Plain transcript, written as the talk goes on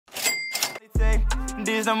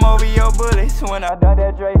Did some over your bullets when I done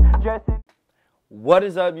that dressing. What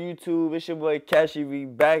is up, YouTube? It's your boy Cashy. We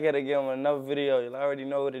back at it again with another video. You already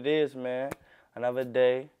know what it is, man. Another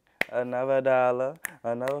day, another dollar,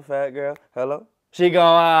 another fat girl. Hello? She gon'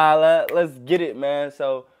 holla. Let's get it, man.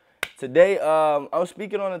 So today, I was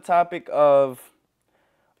speaking on the topic of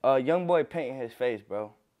Youngboy painting his face,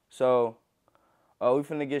 bro. So we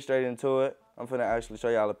finna get straight into it. I'm finna actually show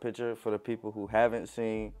y'all a picture for the people who haven't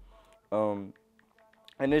seen.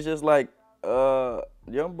 And it's just like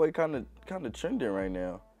Youngboy kind of trending right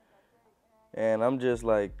now, and I'm just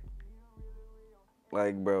like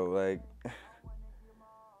bro, like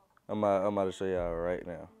I'm about to show y'all right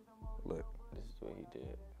now. Look, this is what he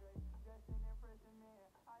did.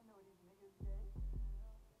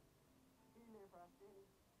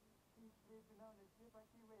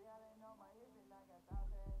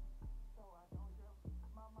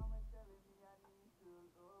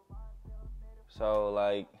 So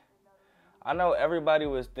like, I know everybody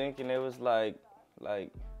was thinking it was like,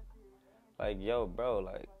 yo, bro,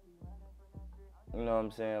 like, you know what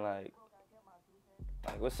I'm saying, like,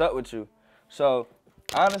 what's up with you? So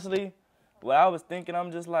honestly, what I was thinking,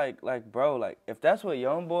 I'm just like, bro, like, if that's what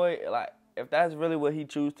Youngboy, like, if that's really what he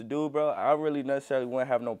choose to do, bro, I really necessarily wouldn't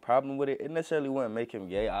have no problem with it. It necessarily wouldn't make him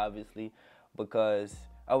gay, obviously, because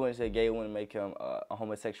I wouldn't say gay wouldn't make him a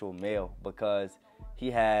homosexual male, because he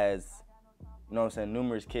has, you know what I'm saying,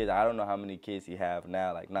 numerous kids. I don't know how many kids he have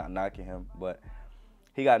now, like, not knocking him, but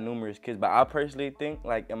he got numerous kids. But I personally think,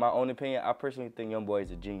 like, in my own opinion, I personally think Youngboy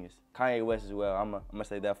is a genius. Kanye West as well. I'm gonna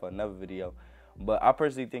say that for another video. But I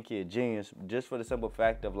personally think he a genius, just for the simple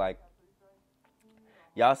fact of, like,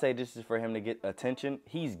 y'all say this is for him to get attention.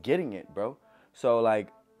 He's getting it, bro. So,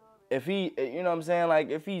 like, if he, you know what I'm saying, like,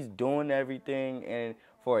 if he's doing everything and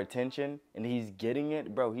for attention and he's getting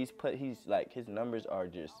it, bro, he's like, his numbers are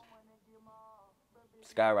just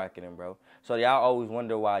skyrocketing, bro. So y'all always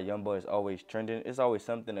wonder why Youngboy is always trending. It's always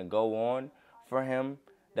something to go on for him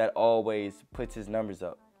that always puts his numbers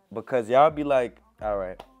up. Because y'all be like, all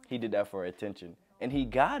right, he did that for attention. And he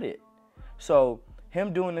got it. So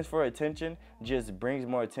him doing this for attention just brings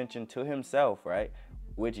more attention to himself, right?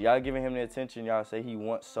 Which y'all giving him the attention y'all say he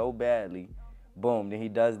wants so badly. Boom, then he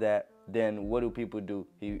does that. Then what do people do?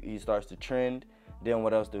 He starts to trend. Then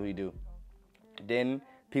what else do he do? Then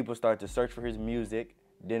people start to search for his music.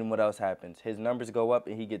 Then what else happens? His numbers go up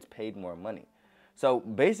and he gets paid more money. So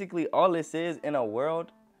basically all this is in a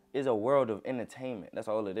world is a world of entertainment. That's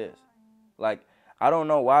all it is. Like, I don't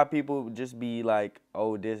know why people just be like,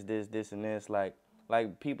 oh, this, and this. Like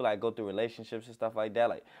people like go through relationships and stuff like that.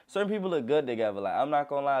 Like, certain people look good together. Like, I'm not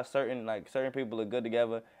gonna lie, certain people look good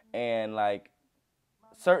together, and like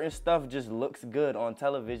certain stuff just looks good on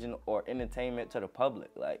television or entertainment to the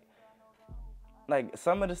public. Like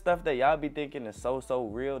some of the stuff that y'all be thinking is so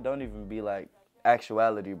real don't even be like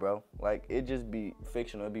actuality, bro. Like, it just be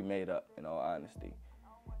fictional, it be made up, in all honesty.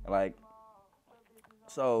 Like,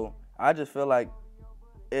 so I just feel like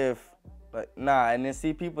and then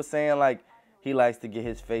see people saying like he likes to get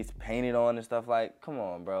his face painted on and stuff. Like, come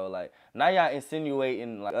on, bro. Like, now y'all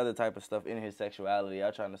insinuating like other type of stuff in his sexuality.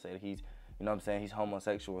 Y'all trying to say that he's, you know what I'm saying, he's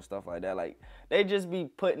homosexual and stuff like that. Like, they just be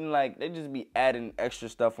putting like, they just be adding extra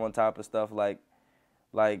stuff on top of stuff like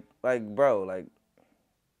bro, like,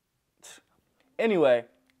 anyway,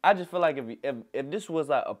 I just feel like if this was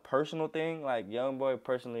like a personal thing, like Youngboy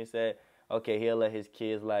personally said, okay, he'll let his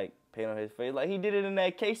kids like paint on his face, like he did it in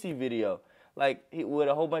that Casey video, like with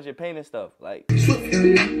a whole bunch of painting stuff, like. Oh,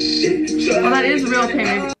 that is real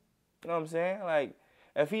painting. You know what I'm saying? Like,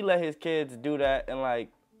 if he let his kids do that, and like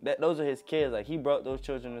those are his kids, like he brought those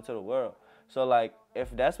children into the world. So like,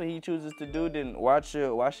 if that's what he chooses to do, then why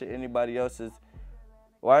should anybody else's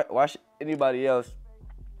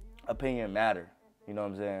opinion matter? You know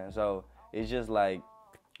what I'm saying? So it's just like,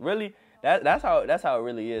 really, that's how it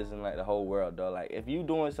really is in like the whole world, though. Like, if you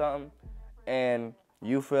doing something and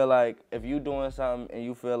you feel like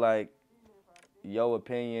your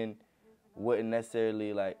opinion wouldn't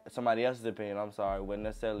necessarily, like somebody else's opinion, wouldn't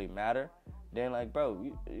necessarily matter, then like, bro,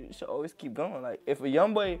 you should always keep going. Like, if a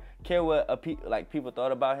Youngboy cared what people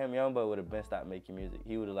thought about him, Youngboy would have been stopped making music.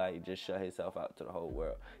 He would have like just shut himself out to the whole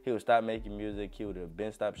world. He would stop making music. He would have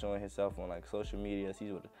been stopped showing himself on like social media.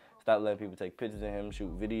 He would have stopped letting people take pictures of him,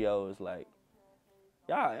 shoot videos. Like,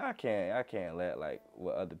 y'all can't let like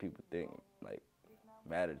what other people think like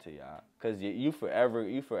matter to y'all, cause you forever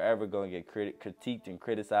gonna get critiqued and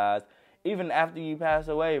criticized even after you pass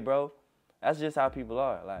away, bro. That's just how people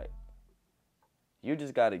are. Like, you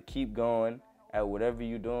just gotta keep going at whatever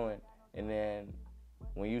you're doing, and then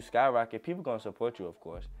when you skyrocket, people gonna support you, of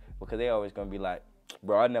course, because they always gonna be like,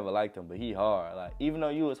 bro, I never liked him, but he hard. Like, even though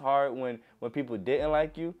you was hard when people didn't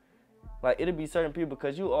like you, like, it'll be certain people,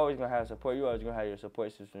 because you always gonna have support. You always gonna have your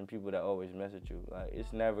support system, people that always mess with you. Like,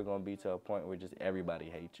 it's never gonna be to a point where just everybody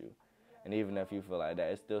hates you. And even if you feel like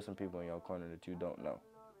that, it's still some people in your corner that you don't know.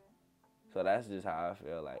 So that's just how I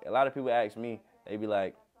feel. Like, a lot of people ask me, they be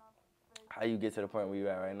like, how you get to the point where you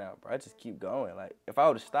at right now? Bro, I just keep going. Like, if I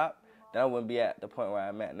would have stopped, then I wouldn't be at the point where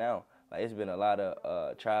I'm at now. Like, it's been a lot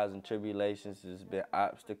of trials and tribulations. It's been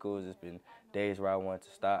obstacles. It's been days where I wanted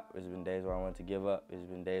to stop. It's been days where I wanted to give up. It's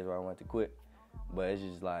been days where I wanted to quit. But it's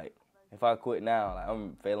just like, if I quit now, like,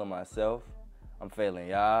 I'm failing myself. I'm failing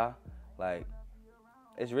y'all. Like,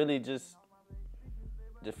 it's really just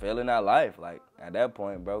failing our life. Like, at that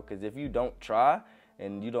point, bro. Because if you don't try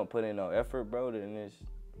and you don't put in no effort, bro, then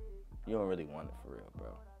you don't really want it for real, bro.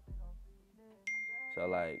 So,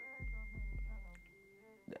 like,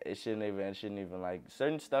 it shouldn't even, like,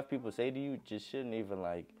 certain stuff people say to you just shouldn't even,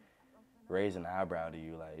 like, raise an eyebrow to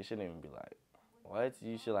you. Like, it shouldn't even be like, what?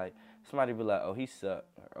 You should, like, somebody be like, oh, he suck,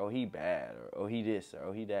 or oh, he bad, or oh, he this, or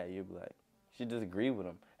oh, he that. You'd be like, you should just agree with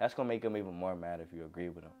him. That's going to make them even more mad if you agree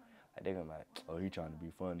with him. Like, they're going to be like, oh, he trying to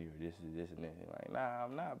be funny, or this and this. And like, nah,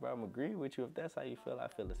 I'm not, bro. I'm agreeing with you. If that's how you feel, I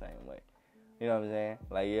feel the same way. You know what I'm saying?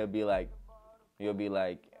 Like, you'll be like, they'll be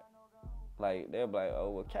like,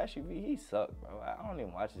 oh, well, Cashew V, he suck, bro. I don't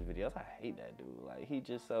even watch his videos. I hate that dude. Like, he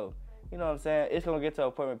just so, you know what I'm saying? It's going to get to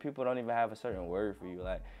a point where people don't even have a certain word for you.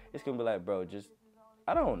 Like, it's going to be like, bro, just,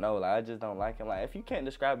 I don't know. Like, I just don't like him. Like, if you can't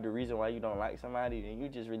describe the reason why you don't like somebody, then you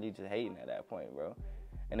just really just hating at that point, bro.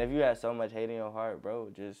 And if you have so much hate in your heart,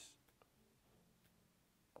 bro, just,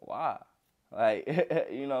 why? Like,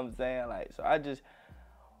 you know what I'm saying? Like, so I just,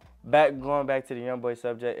 going back to the Youngboy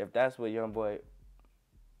subject, if that's what Youngboy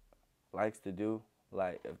likes to do,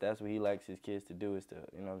 like, if that's what he likes his kids to do, is to,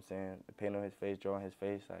 you know what I'm saying, to paint on his face, draw on his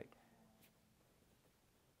face, like,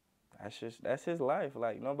 that's his life.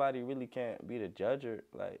 Like, nobody really can't be the judger.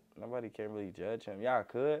 Like, nobody can really judge him. Y'all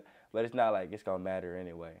could, but it's not like it's gonna matter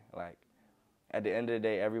anyway. Like, at the end of the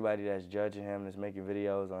day, everybody that's judging him, that's making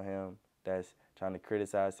videos on him, that's trying to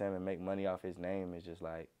criticize him and make money off his name, is just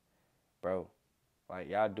like, bro, like,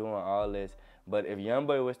 y'all doing all this, but if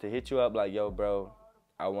Youngboy was to hit you up like, yo, bro,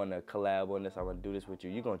 I want to collab on this, I want to do this with you,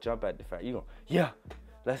 you're going to jump at the fact. You're going, yeah,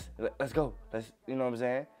 let's go. You know what I'm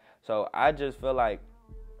saying? So I just feel like,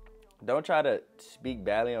 don't try to speak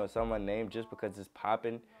badly on someone's name just because it's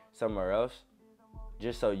popping somewhere else,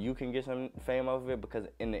 just so you can get some fame off of it, because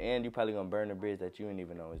in the end, you're probably going to burn the bridge that you didn't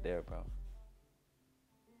even know was there, bro.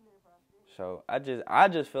 So I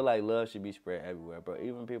just feel like love should be spread everywhere, bro.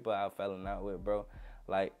 Even people I've fallen out with, bro.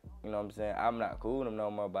 Like, you know what I'm saying? I'm not cool with them no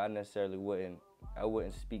more, but I necessarily wouldn't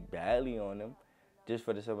speak badly on them, just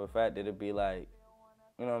for the simple fact that it'd be like,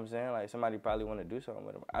 you know what I'm saying? Like, somebody probably want to do something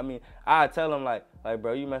with them. I mean, I tell them like,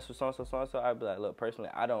 bro, you mess with so-and-so. I'd be like, look, personally,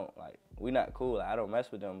 I don't, like, we not cool. Like, I don't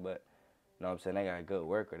mess with them, but, you know what I'm saying? They got good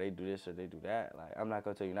work, or they do this, or they do that. Like, I'm not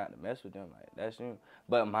going to tell you not to mess with them. Like, that's you.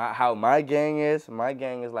 But how my gang is like,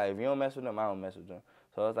 if you don't mess with them, I don't mess with them.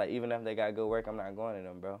 So it's like, even if they got good work, I'm not going to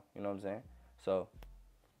them, bro. You know what I'm saying? So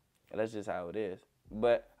that's just how it is.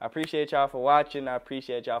 But I appreciate y'all for watching. I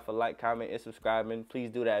appreciate y'all for like, comment, and subscribing.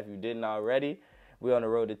 Please do that if you didn't already. We're on the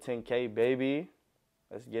road to 10K, baby.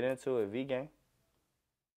 Let's get into it, V-Gang.